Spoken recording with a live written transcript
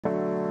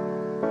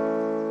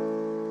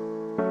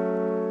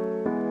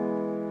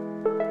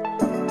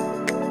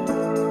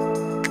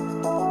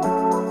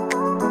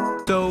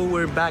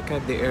back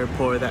at the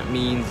airport. That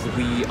means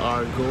we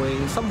are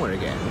going somewhere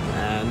again,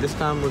 and this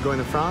time we're going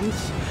to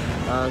France,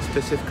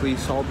 specifically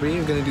Salbris.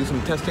 We're going to do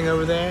some testing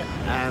over there,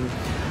 and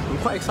I'm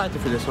quite excited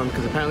for this one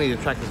because apparently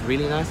the track is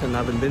really nice and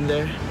I haven't been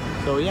there.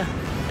 So yeah,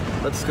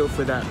 let's go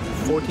for that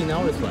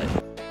 14-hour flight.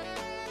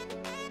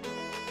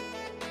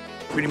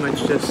 Pretty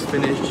much just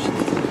finished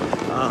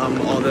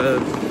all the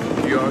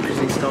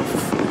bureaucracy stuff.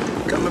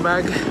 Got my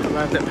bag,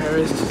 arrived at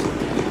Paris.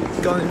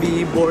 Gonna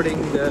be boarding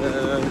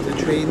the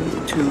train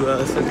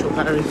to central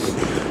Paris,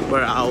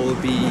 where I will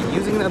be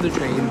using another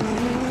train,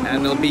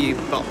 and it'll be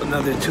about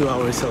another 2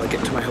 hours till I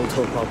get to my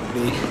hotel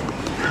probably.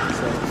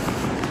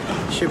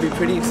 So should be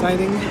pretty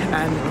exciting,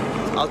 and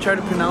I'll try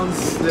to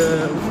pronounce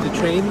the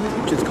train,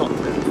 which is called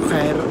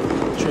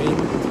the train.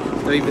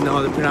 Don't even know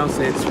how to pronounce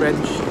it, it's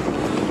French.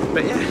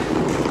 But yeah,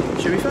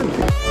 should be fun.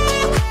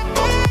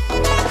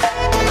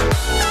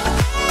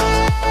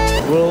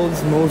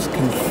 World's most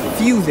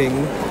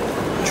confusing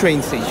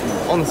train station.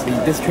 Honestly,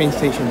 this train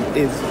station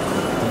is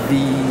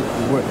the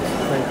worst.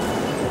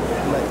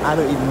 Like I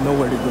don't even know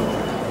where to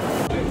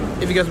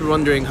go. If you guys were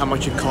wondering how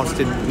much it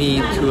costed me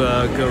to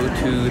go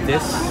to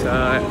this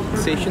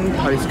station,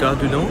 Paris Gare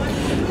du Nord,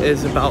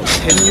 is about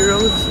 10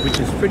 euros, which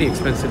is pretty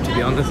expensive to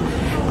be honest.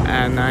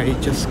 And I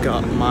just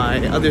got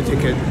my other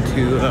ticket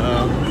to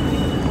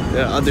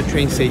the other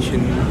train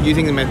station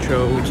using the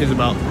metro, which is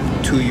about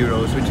 2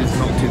 euros, which is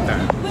not too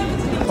bad.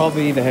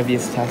 Probably the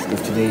heaviest task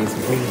of today is to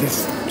bring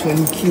this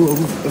 20 kilos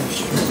of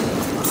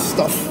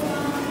stuff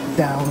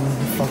down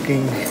the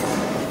fucking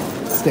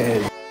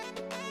stairs.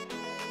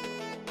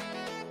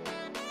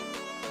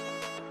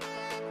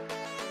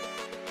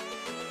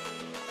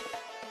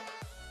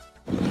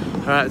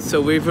 Alright,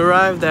 so we've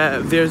arrived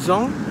at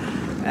Vierzon,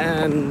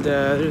 and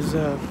there's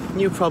a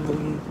new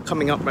problem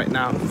coming up right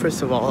now.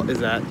 First of all is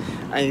that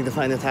I need to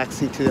find a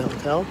taxi to the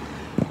hotel,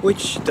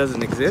 which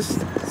doesn't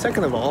exist.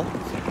 Second of all,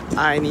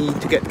 I need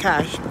to get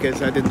cash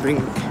because I didn't bring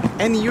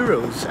any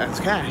euros as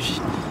cash.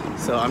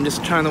 So I'm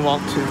just trying to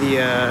walk to the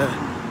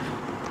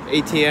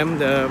ATM,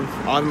 the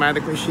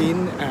automatic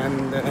machine,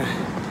 and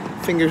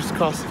fingers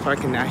crossed if I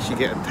can actually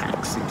get a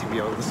taxi, to be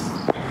honest.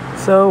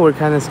 So we're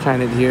kind of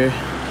stranded here.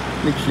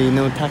 Literally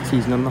no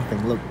taxis, no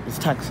nothing. Look, this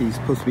taxi is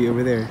supposed to be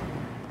over there,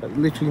 but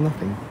literally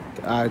nothing.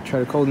 I tried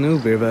to call an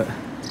Uber, but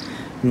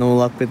no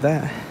luck with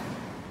that.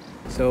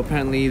 So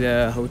apparently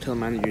the hotel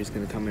manager is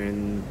going to come here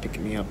and pick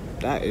me up.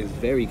 That is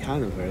very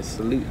kind of her.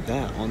 Salute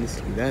that,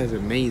 honestly. That is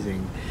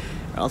amazing.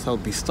 Else I'll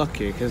be stuck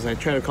here because I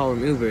try to call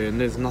an Uber and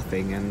there's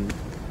nothing, and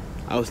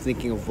I was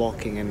thinking of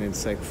walking and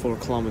it's like 4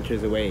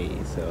 kilometers away.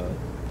 So,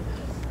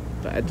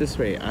 but at this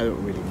rate, I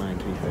don't really mind,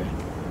 to be fair.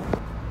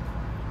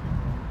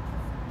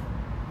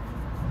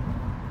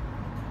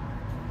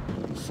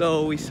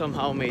 So we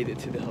somehow made it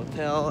to the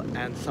hotel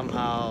and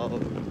somehow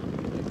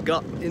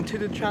got into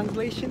the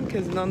translation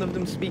because none of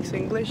them speaks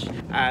English,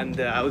 and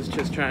I was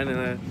just trying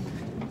to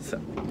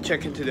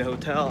check into the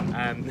hotel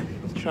and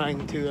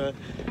trying to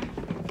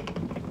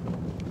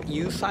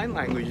use sign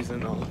languages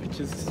and all, which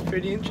is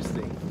pretty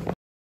interesting.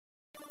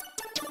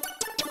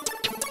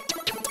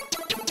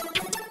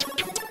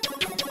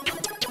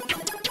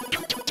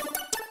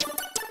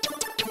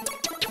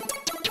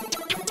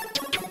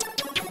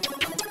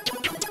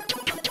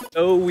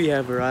 So we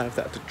have arrived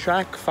at the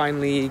track,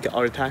 finally got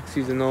our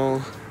taxis and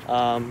all.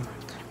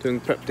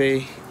 Doing prep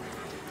day,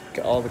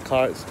 got all the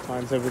carts,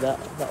 climbs over that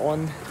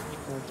one,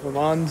 Le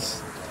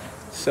Mans.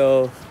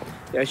 So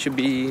yeah, it should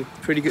be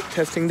pretty good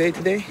testing day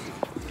today.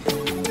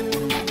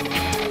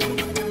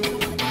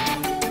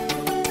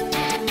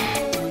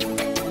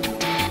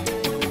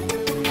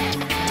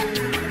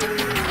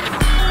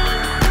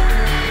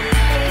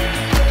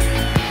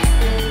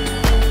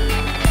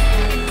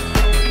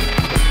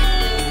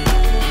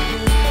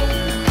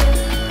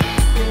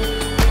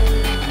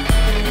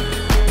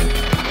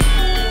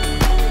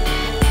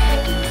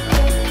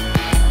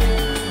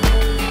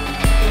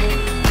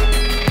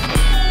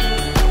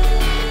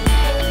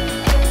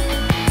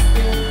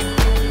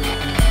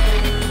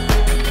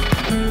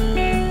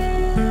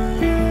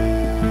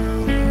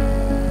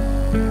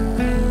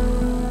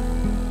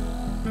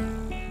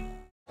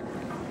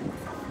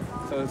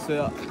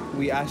 So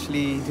we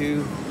actually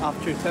do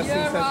after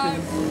testing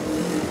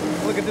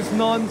sessions. Look at this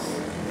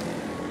nonce.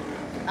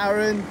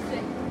 Aaron,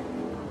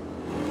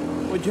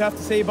 what'd you have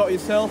to say about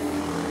yourself?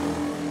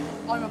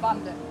 I'm a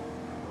bandit.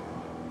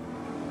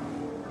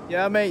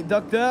 Yeah mate,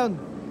 duck down.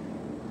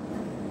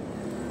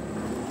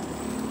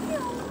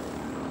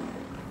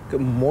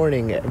 Good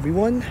morning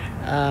everyone.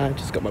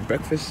 Just got my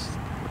breakfast.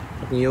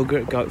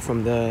 Yogurt, got it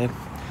from the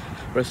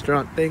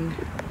restaurant thing.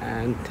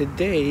 And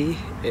today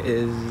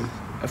is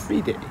a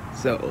free day,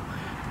 so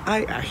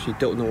I actually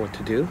don't know what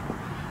to do.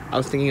 I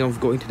was thinking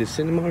of going to the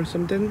cinema or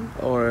something,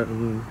 or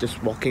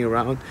just walking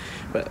around,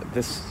 but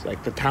this,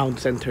 like, the town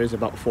center is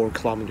about 4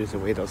 kilometers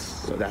away,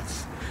 so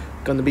that's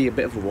gonna be a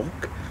bit of a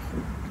walk.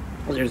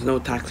 There's no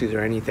taxis or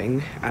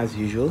anything as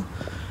usual,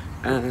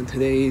 and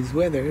today's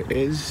weather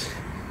is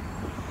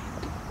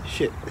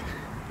shit.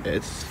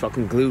 It's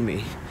fucking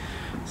gloomy.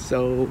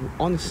 So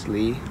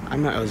honestly, I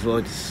might as well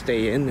just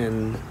stay in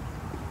and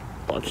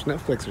watch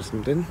Netflix or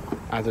something.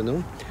 I don't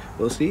know.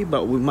 We'll see.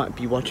 But we might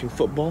be watching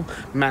football.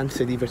 Man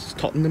City versus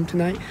Tottenham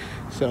tonight.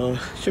 So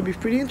should be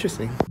pretty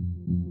interesting.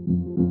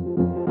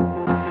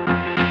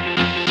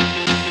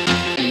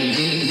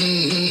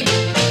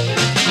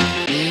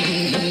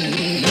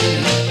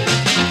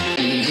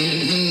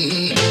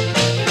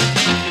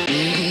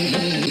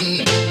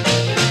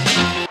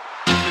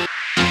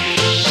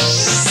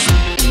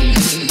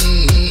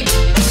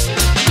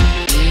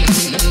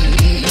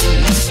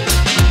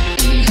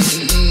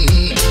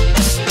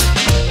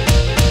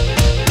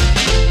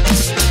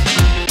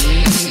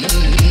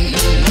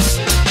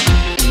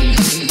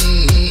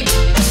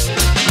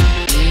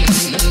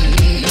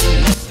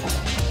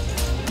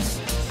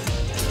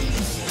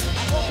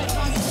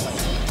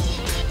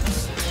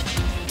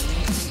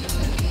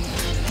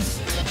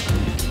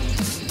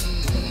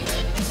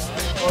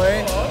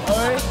 Oi,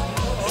 oi,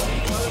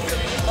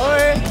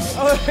 oi,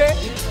 oi,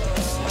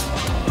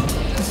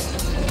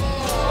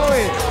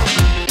 oi.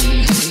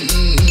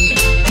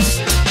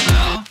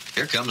 Now,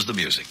 here comes the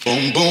music.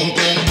 Boom, boom,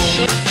 boom,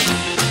 boom.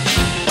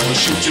 I'ma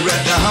shoot you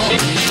right down.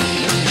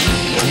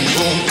 Boom,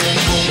 boom, boom,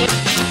 boom.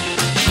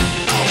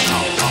 Ow,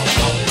 ow, ow,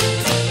 ow.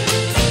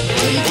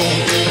 Boom, boom,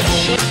 boom,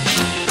 boom.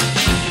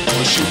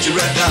 I'ma shoot you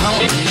right down.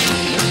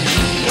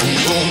 Boom,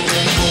 boom,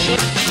 boom, boom.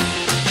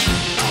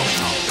 Ow,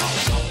 ow, ow,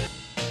 ow.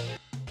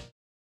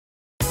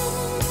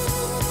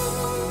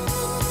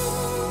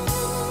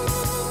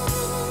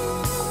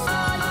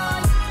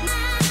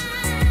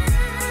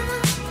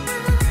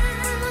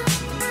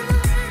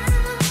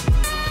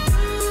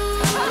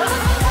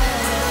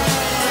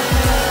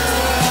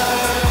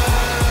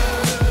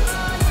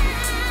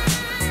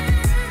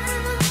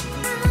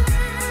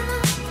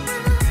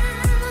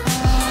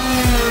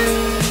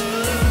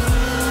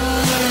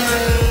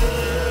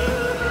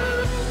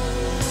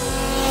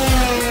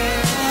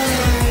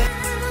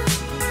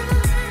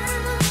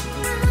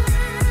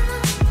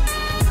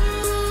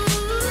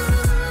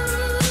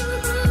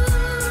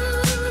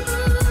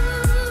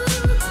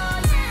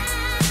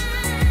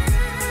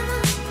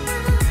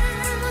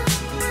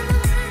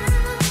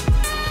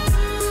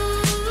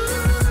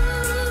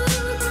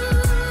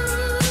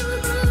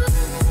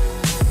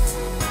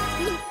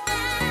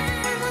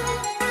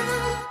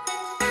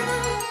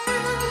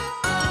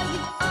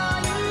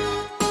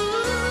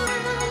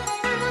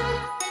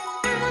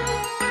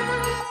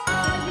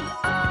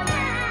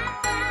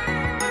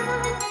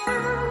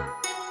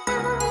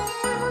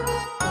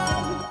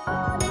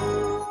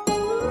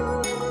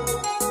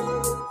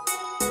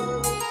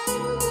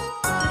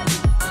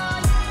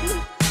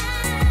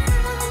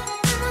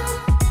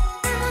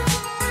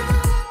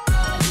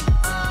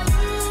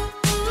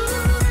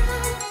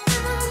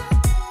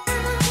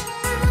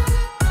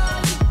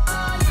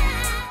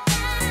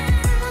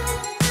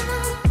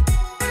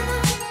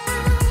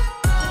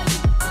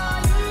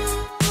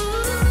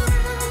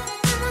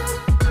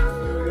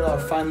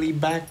 Finally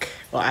back.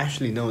 Well,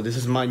 actually no, this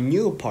is my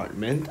new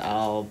apartment.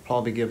 I'll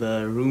probably give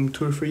a room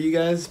tour for you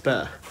guys,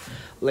 but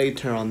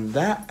later on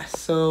that.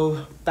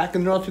 So back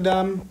in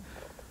Rotterdam,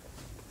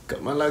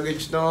 got my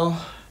luggage and all.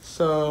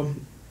 So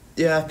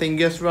yeah, thank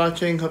you guys for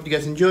watching. Hope you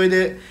guys enjoyed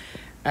it.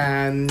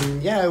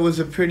 And yeah, it was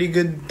a pretty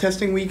good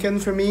testing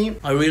weekend for me.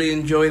 I really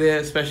enjoyed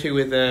it, especially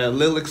with a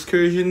little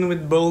excursion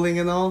with bowling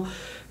and all.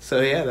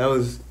 So yeah, that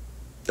was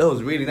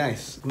really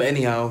nice. But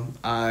anyhow,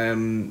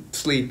 I'm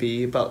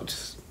sleepy,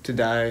 about to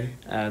die,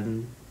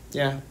 and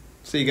yeah,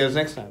 see you guys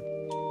next time.